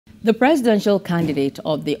The presidential candidate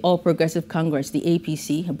of the All Progressive Congress, the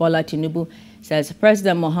APC, Bola Tinubu, says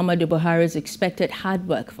President Muhammadu Buhari's expected hard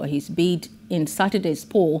work for his bid in Saturday's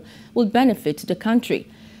poll will benefit the country.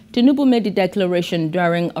 Tinubu made the declaration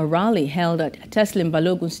during a rally held at Teslim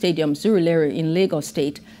Balogun Stadium, Surulere in Lagos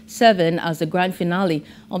State, serving as the grand finale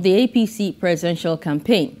of the APC presidential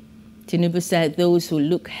campaign. Tinubu said those who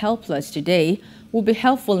look helpless today will be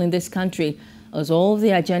helpful in this country, as all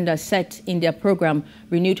the agenda set in their program,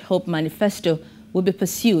 Renewed Hope Manifesto, will be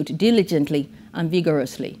pursued diligently and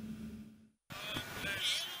vigorously.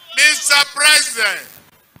 Mr. President,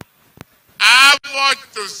 I have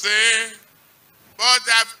much to say, but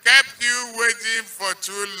I've kept you waiting for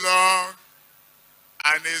too long,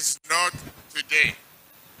 and it's not today.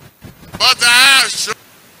 But I assure you,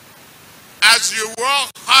 as you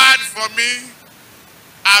work hard for me,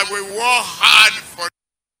 I will work hard for you.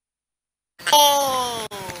 Oh,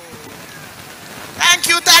 thank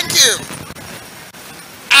you, thank you.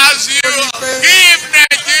 As you give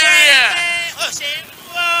Nigeria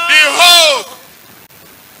the hope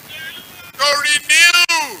to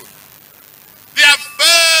renew their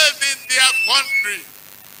faith in their country,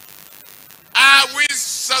 I will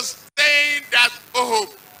sustain that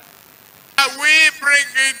hope. I will bring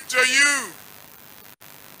it to you.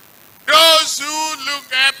 Those who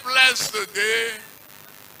look helpless today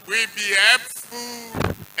will be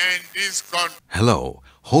helpful in this country. Hello,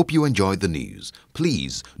 hope you enjoyed the news.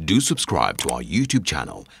 Please do subscribe to our YouTube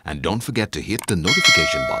channel and don't forget to hit the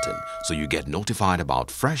notification button so you get notified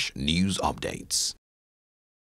about fresh news updates.